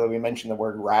talked earlier, we mentioned the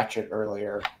word ratchet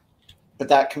earlier, but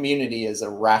that community is a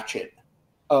ratchet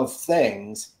of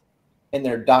things. And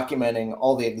they're documenting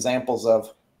all the examples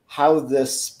of how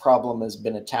this problem has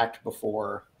been attacked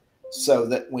before, so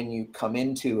that when you come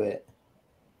into it,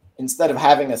 instead of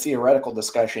having a theoretical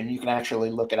discussion, you can actually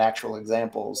look at actual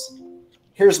examples.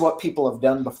 Here's what people have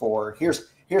done before.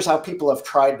 Here's how people have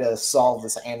tried to solve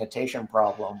this annotation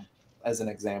problem, as an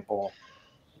example.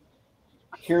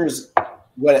 Here's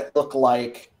what it looked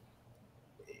like.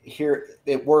 Here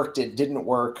it worked, it didn't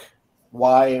work,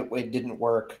 why it didn't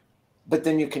work. But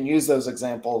then you can use those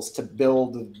examples to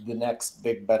build the next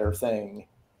big, better thing,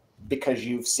 because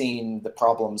you've seen the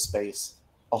problem space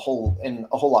in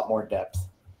a whole lot more depth.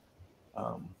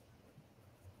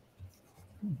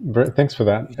 Thanks for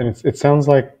that. And it sounds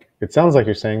like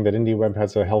you're saying that indie web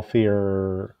has a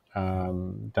healthier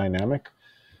dynamic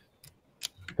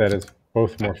that is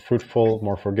both more fruitful,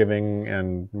 more forgiving,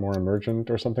 and more emergent,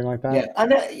 or something like that. Yeah,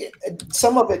 and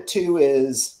some of it too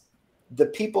is the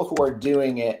people who are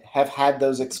doing it have had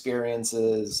those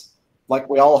experiences, like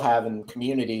we all have in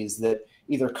communities, that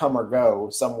either come or go.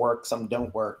 Some work, some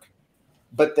don't work.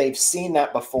 But they've seen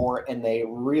that before, and they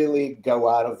really go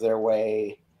out of their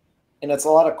way. And it's a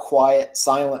lot of quiet,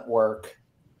 silent work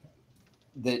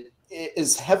that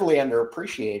is heavily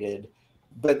underappreciated,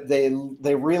 but they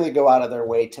really go out of their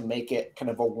way to make it kind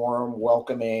of a warm,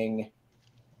 welcoming,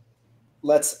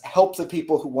 let's help the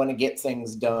people who want to get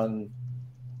things done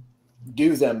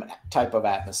do them type of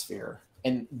atmosphere.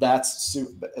 And that's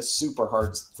a super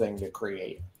hard thing to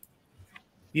create.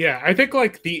 Yeah, I think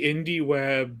like the indie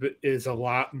web is a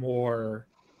lot more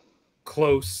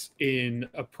close in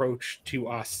approach to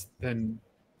us than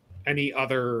any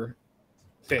other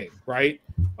thing, right?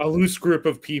 A loose group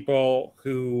of people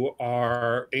who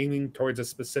are aiming towards a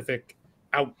specific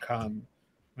outcome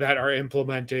that are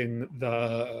implementing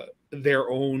their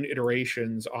own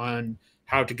iterations on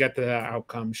how to get to that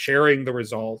outcome, sharing the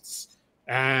results,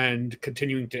 and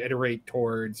continuing to iterate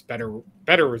towards better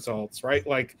results, right?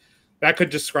 Like that could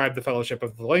describe the Fellowship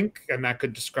of the Link, and that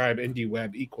could describe indie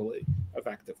web equally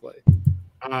effectively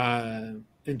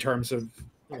in terms of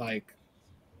like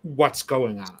what's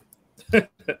going on.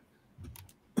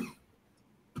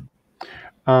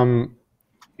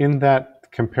 In that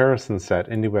comparison set,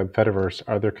 IndieWeb Fediverse,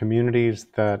 are there communities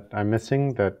that I'm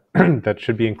missing that that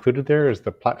should be included there? Is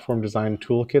the platform design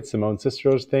toolkit, Simone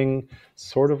Cicero's thing,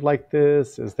 sort of like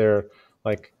this? Is there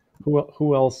like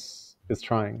who else is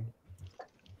trying?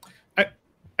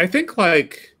 I think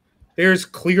like there's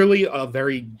clearly a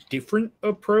very different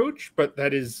approach, but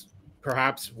that is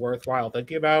perhaps worthwhile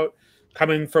thinking about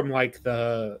coming from like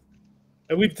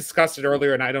and we've discussed it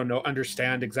earlier, and I don't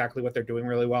understand exactly what they're doing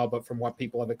really well, but from what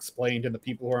people have explained and the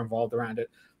people who are involved around it,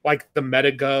 like the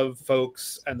MetaGov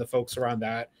folks and the folks around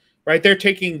that, right? They're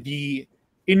taking the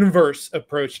inverse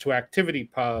approach to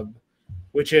ActivityPub,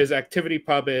 which is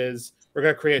ActivityPub is we're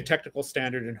going to create a technical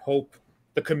standard and hope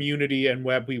the community and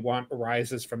web we want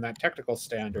arises from that technical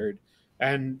standard.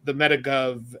 And the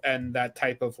MetaGov and that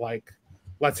type of like,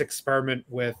 let's experiment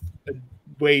with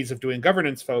ways of doing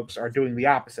governance folks are doing the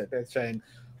opposite. They're saying,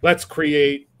 let's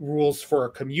create rules for a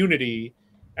community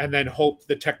and then hope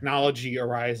the technology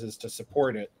arises to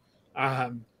support it.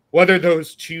 Whether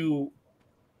those two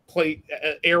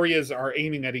areas are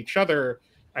aiming at each other,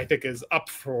 I think is up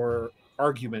for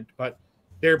argument, but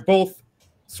they're both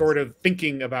sort of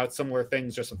thinking about similar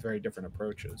things, just with very different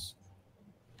approaches.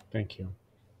 Thank you.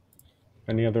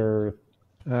 Any other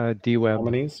DWeb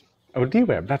nominees? Oh,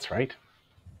 DWeb, that's right.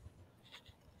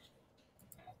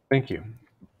 Thank you.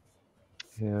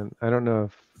 And I don't know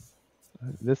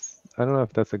if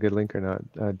that's a good link or not.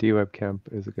 DWeb Camp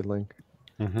is a good link.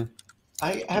 Mm-hmm.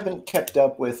 I haven't kept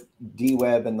up with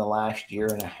DWeb in the last year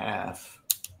and a half,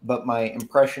 but my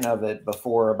impression of it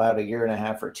before about a year and a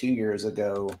half or 2 years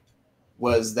ago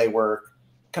was they were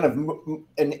kind of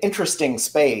an interesting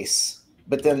space,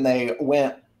 but then they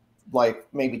went like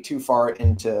maybe too far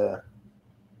into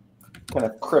kind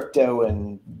of crypto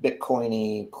and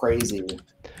Bitcoin-y crazy.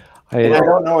 And I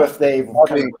don't know if they've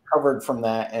kind of recovered from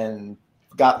that and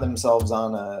got themselves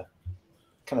on a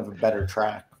kind of a better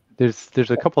track. There's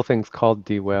a couple things called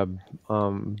DWeb,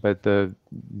 but the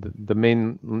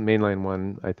mainline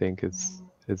one I think is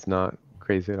not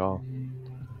crazy at all.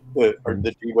 The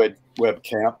DWeb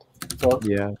Camp folks?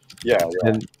 Yeah. Yeah.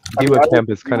 And DWeb Camp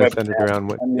is kind of centered around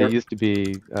what it used to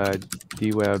be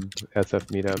DWeb SF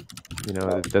Meetup. You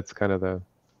know, that's kind of the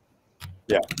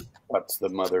that's the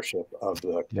mothership of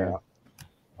the camp.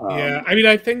 Yeah, I mean,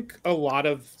 I think a lot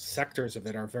of sectors of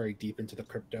it are very deep into the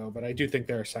crypto, but I do think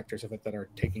there are sectors of it that are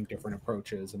taking different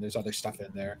approaches, and there's other stuff in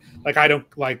there. Like I don't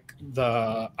like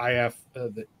the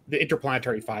the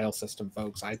interplanetary file system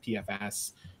folks,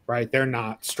 IPFS, right? They're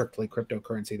not strictly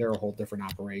cryptocurrency; they're a whole different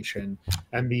operation.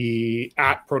 And the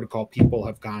 @protocol people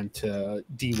have gone to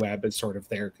DWeb as sort of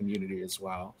their community as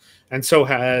well, and so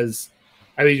has.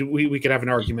 I mean, we could have an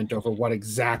argument over what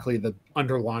exactly the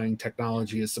underlying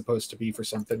technology is supposed to be for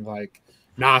something like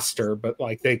Nostr, but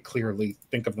like they clearly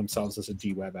think of themselves as a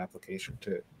DWeb application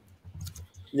too.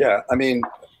 Yeah, I mean,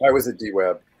 I was at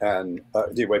DWeb and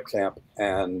DWeb Camp,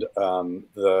 and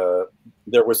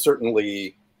there was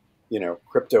certainly,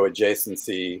 crypto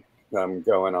adjacency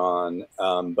going on,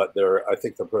 but I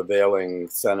think the prevailing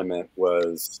sentiment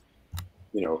was,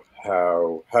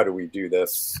 how do we do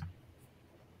this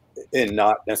in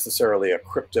not necessarily a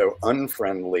crypto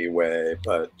unfriendly way,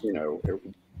 but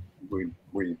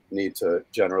we need to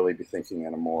generally be thinking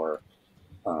in a more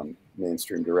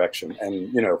mainstream direction.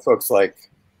 And folks like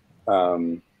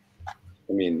Hilo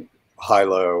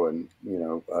and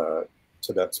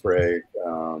Tibet Sprague,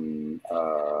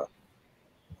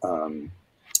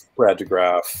 Brad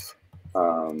DeGraff,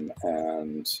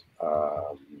 and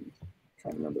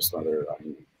trying to remember some other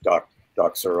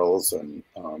Doc Searles and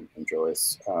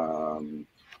Joyce,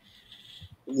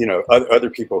 other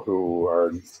people who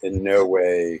are in no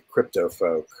way crypto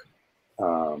folk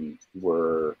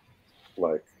were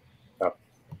like,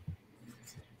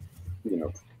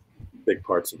 big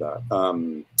parts of that.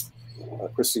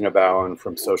 Christina Bowen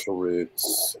from Social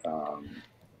Roots,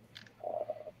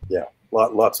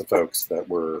 lots of folks that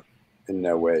were in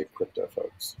no way crypto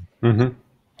folks. Mm-hmm.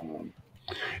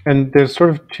 And there's sort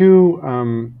of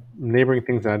two neighboring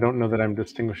things, and I don't know that I'm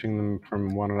distinguishing them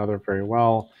from one another very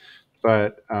well,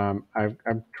 but I'm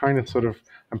trying to sort of,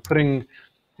 I'm putting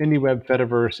indie web,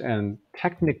 Fediverse, and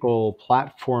technical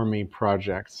platformy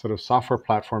projects, sort of software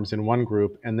platforms, in one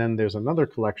group, and then there's another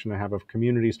collection I have of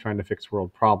communities trying to fix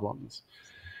world problems,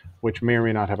 which may or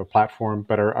may not have a platform,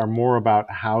 but are more about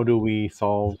how do we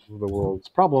solve the world's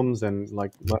problems, and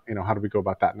like, you know, how do we go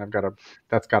about that? And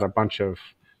that's got a bunch of,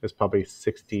 there's probably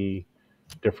 60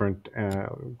 different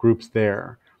groups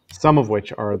there, some of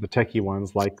which are the techie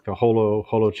ones, like the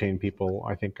holochain people,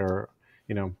 I think are,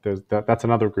 you know, that's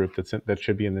another group that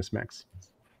should be in this mix.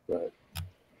 Right.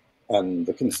 And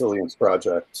the Consilience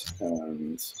project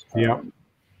and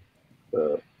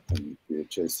the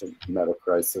adjacent meta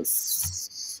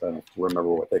crisis. I don't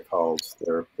remember what they called.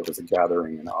 There was a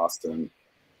gathering in Austin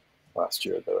last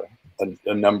year. A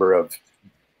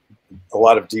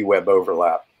lot of DWeb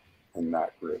overlap in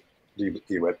that group.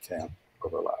 DWeb camp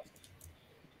overlap.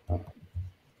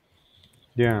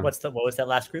 Yeah. What was that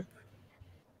last group?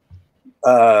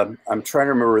 I'm trying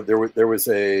to remember.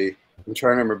 I'm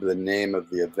trying to remember the name of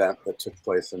the event that took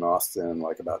place in Austin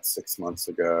like about 6 months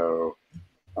ago.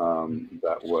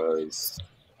 That was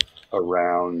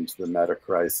around the meta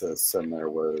crisis, and there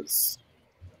was,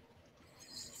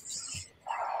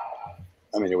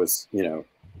 I mean, it was, you know,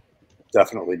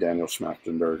 definitely Daniel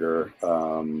Schmachtenberger.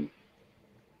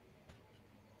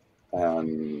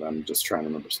 And I'm just trying to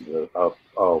remember some of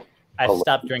the, I've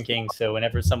stopped drinking, so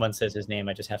whenever someone says his name,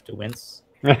 I just have to wince.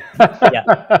 Yeah.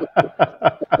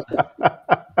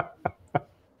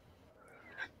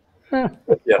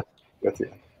 Yeah, with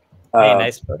you. Hey,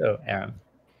 nice photo, Aaron.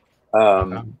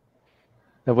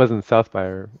 That wasn't South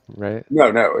by, right? No,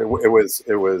 it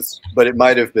was, but it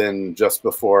might have been just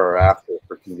before or after,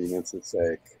 for convenience's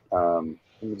sake. Let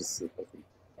me just see if I can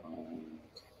find.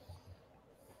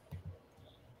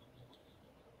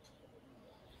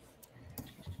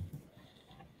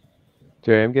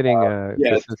 Jerry, I'm getting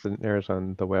persistent errors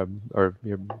on the web, or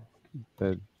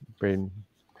the brain.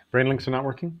 Brain links are not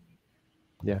working?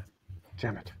 Yeah.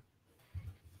 Damn it.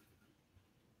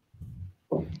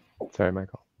 Sorry,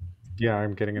 Michael. Yeah,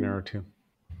 I'm getting an error too.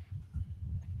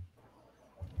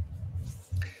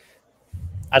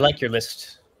 I like your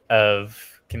list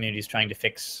of communities trying to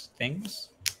fix things.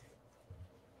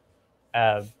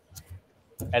 As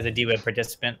a DWeb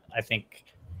participant, I think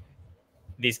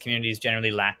these communities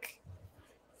generally lack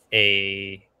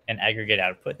an aggregate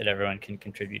output that everyone can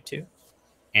contribute to,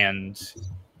 and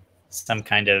some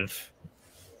kind of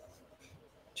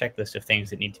checklist of things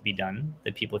that need to be done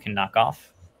that people can knock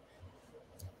off.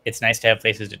 It's nice to have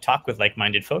places to talk with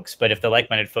like-minded folks, but if the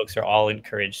like-minded folks are all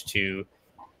encouraged to,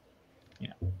 you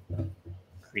know,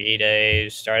 create a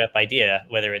startup idea,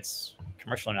 whether it's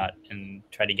commercial or not, and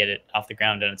try to get it off the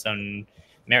ground on its own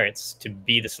merits to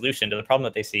be the solution to the problem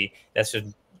that they see, that's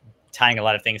just tying a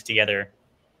lot of things together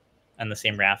on the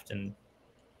same raft and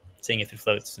seeing if it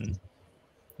floats, and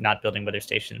not building weather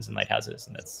stations and lighthouses.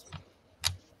 And that's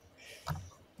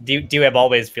DWeb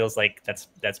always feels like that's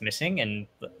missing, and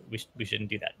we shouldn't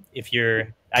do that. If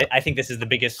you're, I think this is the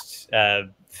biggest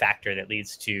factor that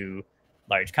leads to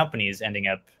large companies ending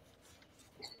up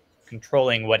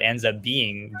controlling what ends up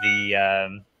being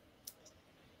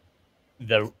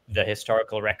the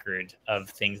historical record of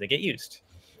things that get used.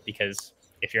 Because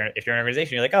if you're an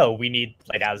organization, you're like, oh, we need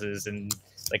lighthouses and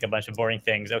like a bunch of boring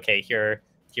things. Okay, here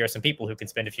are some people who can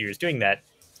spend a few years doing that.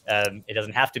 It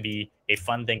doesn't have to be a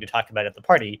fun thing to talk about at the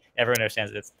party. Everyone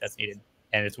understands that's needed.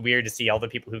 And it's weird to see all the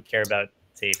people who care about,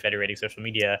 say, federating social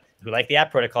media, who like the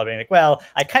app protocol, being like, well,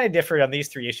 I kind of differed on these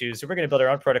 3 issues, so we're going to build our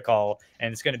own protocol,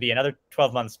 and it's going to be another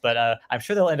 12 months, but I'm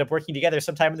sure they'll end up working together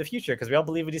sometime in the future because we all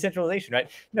believe in decentralization, right?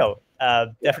 No,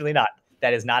 definitely not.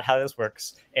 That is not how this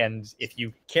works. And if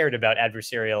you cared about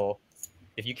adversarial,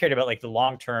 if you cared about like the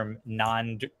long-term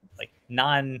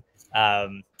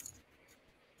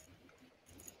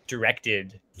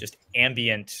directed, just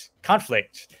ambient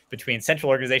conflict between central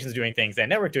organizations doing things and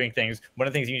network doing things, one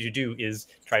of the things you need to do is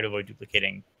try to avoid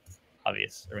duplicating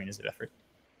obvious arenas of effort.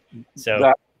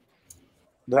 So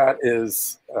that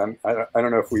is, I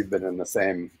don't know if we've been in the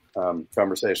same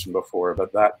conversation before,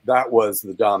 but that was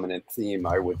the dominant theme,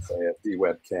 I would say, at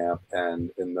DWeb Camp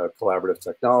and in the Collaborative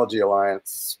Technology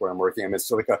Alliance where I'm working. I mean,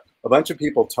 it's like a bunch of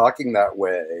people talking that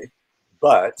way,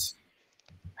 but,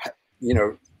 you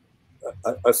know,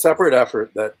 a separate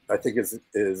effort that I think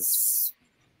is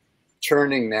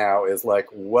churning now is like,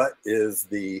 what is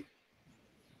the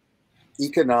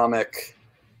economic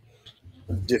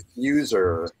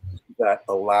diffuser that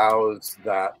allows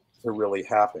that to really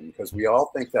happen? Because we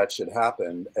all think that should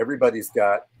happen. Everybody's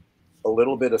got a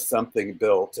little bit of something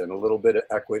built and a little bit of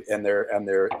equity, and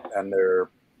they're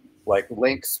like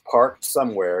links parked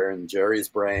somewhere in Jerry's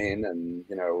brain, and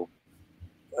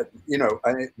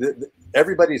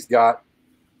everybody's got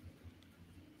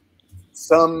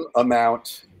some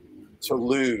amount to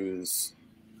lose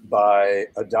by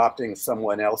adopting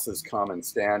someone else's common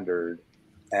standard,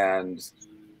 and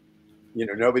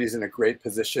nobody's in a great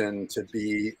position to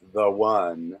be the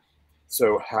one.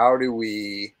 So how do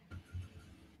we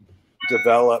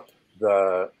develop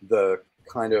the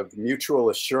kind of mutual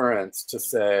assurance to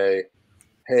say,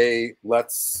 hey,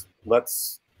 let's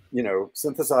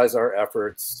synthesize our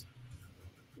efforts.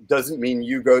 Doesn't mean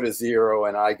you go to 0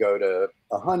 and I go to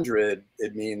 100.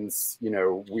 It means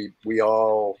we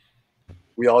all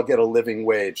get a living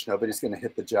wage. Nobody's going to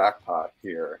hit the jackpot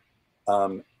here,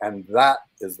 and that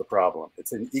is the problem.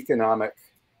 It's an economic.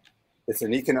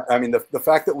 I mean, the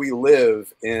fact that we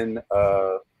live in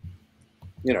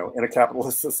in a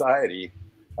capitalist society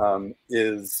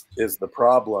is the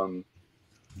problem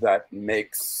that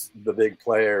makes the big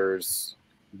players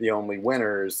the only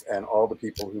winners, and all the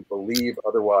people who believe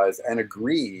otherwise and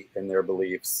agree in their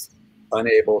beliefs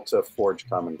unable to forge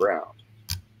common ground.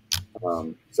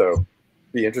 So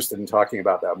be interested in talking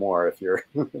about that more if you're,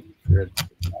 if you're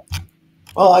interested in that.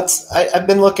 Well, I've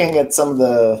been looking at some of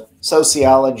the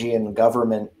sociology and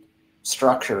government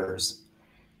structures,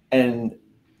 and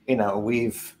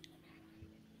the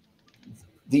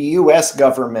U.S.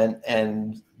 government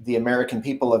and the American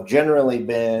people have generally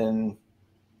been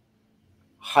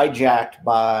hijacked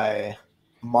by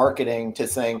marketing to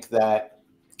think that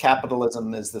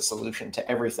capitalism is the solution to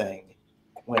everything,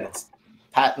 when it's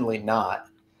patently not.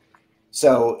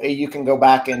 So you can go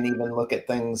back and even look at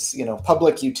things,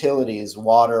 public utilities,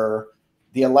 water,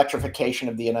 the electrification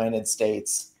of the United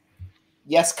States.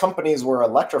 Yes, companies were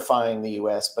electrifying the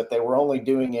US, but they were only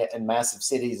doing it in massive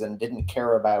cities and didn't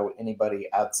care about anybody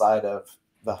outside of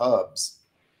the hubs.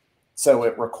 So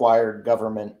it required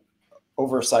government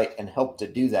oversight and help to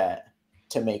do that,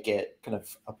 to make it kind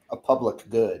of a public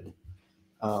good.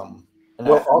 Well,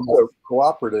 also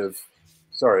cooperative,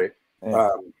 sorry. Yeah.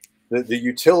 The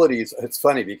utilities, it's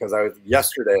funny because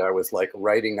yesterday I was like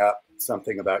writing up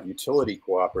something about utility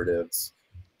cooperatives,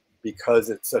 because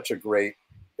it's such a great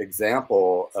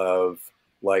example of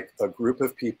like a group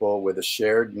of people with a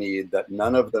shared need that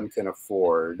none of them can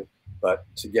afford, but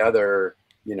together,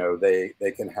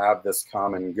 they can have this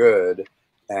common good.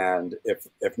 And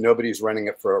if nobody's running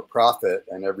it for a profit,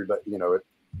 and everybody,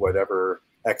 whatever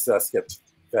excess gets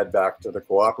fed back to the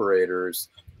cooperators,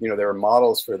 there are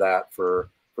models for that for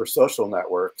social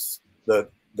networks. The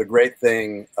great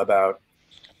thing about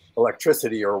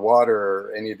electricity or water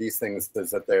or any of these things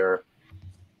is that they're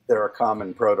a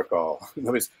common protocol.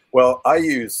 Well, I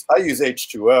use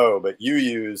H2O, but you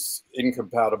use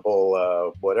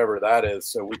incompatible whatever that is,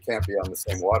 so we can't be on the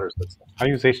same water system. I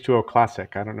use H2O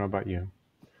Classic. I don't know about you.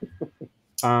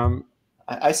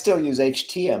 I still use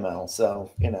HTML, so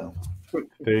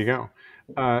There you go.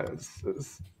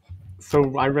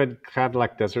 So I read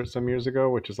Cadillac Desert some years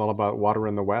ago, which is all about water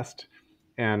in the West,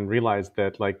 and realized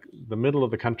that like the middle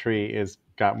of the country is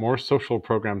got more social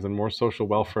programs and more social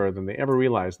welfare than they ever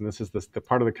realized. And this is the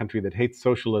part of the country that hates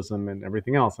socialism and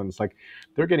everything else. And it's like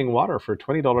they're getting water for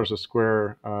 $20 a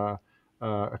square.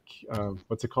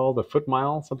 What's it called? A foot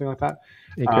mile, something like that.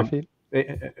 Acre feet.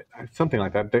 Something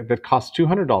like that. That costs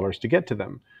 $200 to get to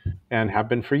them, and have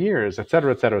been for years, et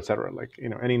cetera, et cetera, et cetera. Like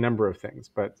any number of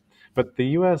things. But the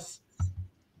U.S.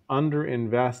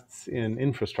 underinvests in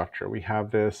infrastructure. We have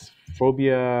this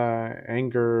phobia,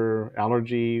 anger,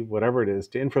 allergy, whatever it is,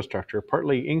 to infrastructure,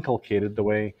 partly inculcated the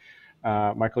way,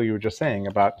 Michael, you were just saying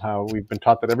about how we've been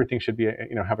taught that everything should be,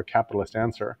 have a capitalist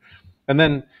answer. And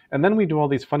then we do all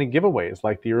these funny giveaways,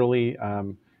 like the early,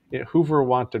 Hoover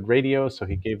wanted radio, so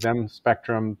he gave them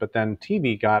spectrum, but then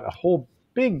TV got a whole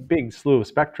big slew of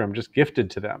spectrum just gifted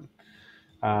to them,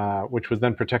 which was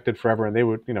then protected forever. And they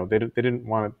would, they didn't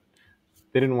want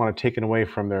it taken away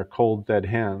from their cold, dead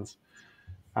hands.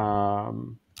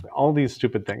 All these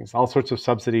stupid things, all sorts of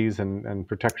subsidies and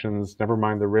protections, never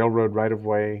mind the railroad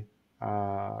right-of-way,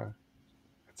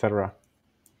 etc.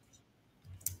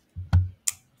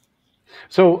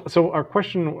 So our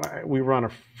question, we were on a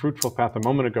fruitful path a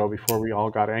moment ago before we all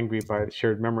got angry by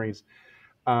shared memories.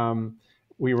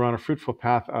 We were on a fruitful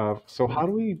path of, so how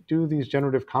do we do these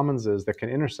generative commonses that can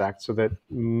intersect so that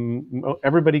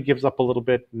everybody gives up a little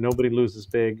bit, nobody loses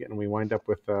big, and we wind up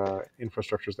with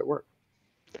infrastructures that work?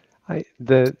 A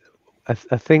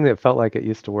thing that felt like it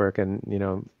used to work, and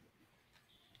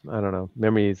I don't know,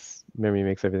 memory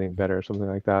makes everything better, or something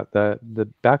like that. The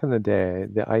back in the day,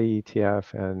 the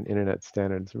IETF and internet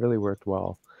standards really worked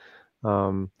well.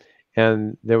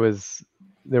 And there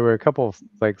were a couple of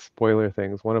like spoiler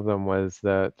things. One of them was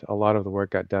that a lot of the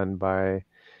work got done by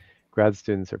grad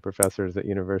students or professors at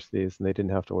universities, and they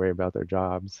didn't have to worry about their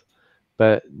jobs.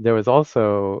 But there was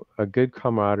also a good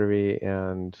camaraderie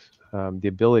and the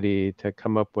ability to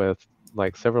come up with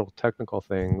like several technical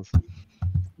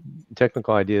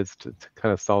ideas to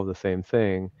kind of solve the same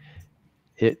thing.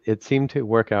 It seemed to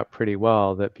work out pretty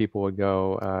well, that people would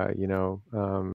go,